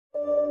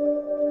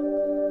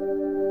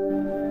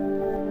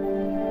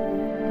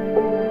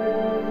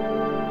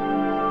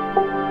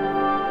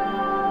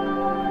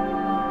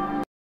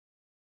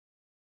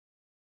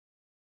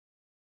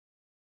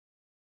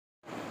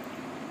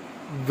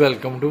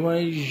Welcome to my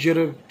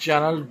YouTube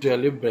channel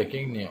Daily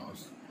Breaking News.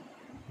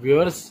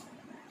 Viewers,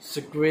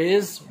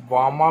 Squeeze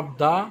warm up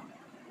the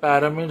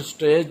pyramid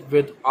stage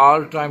with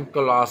all-time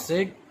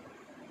classic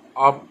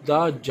Up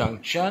the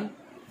Junction.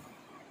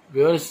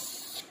 Viewers,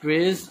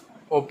 Squeeze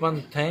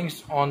open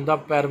things on the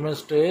pyramid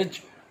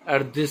stage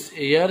at this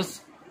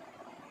year's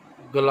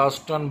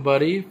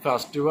Glastonbury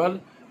Festival,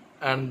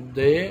 and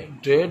they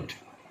did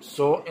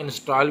so in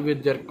style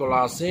with their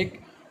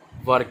classic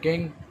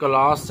working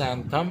class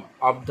anthem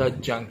Up the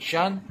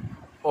Junction.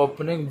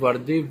 Opening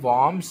worthy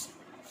Worms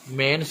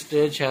main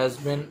stage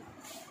has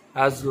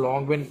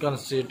long been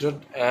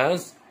considered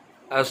as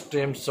a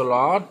stream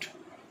slot.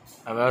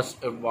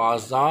 It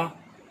was a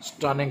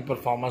stunning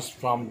performance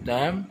from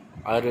them.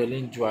 I really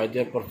enjoyed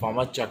their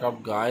performance. Check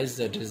out guys,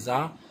 it is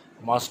a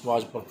must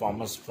watch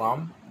performance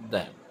from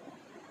them.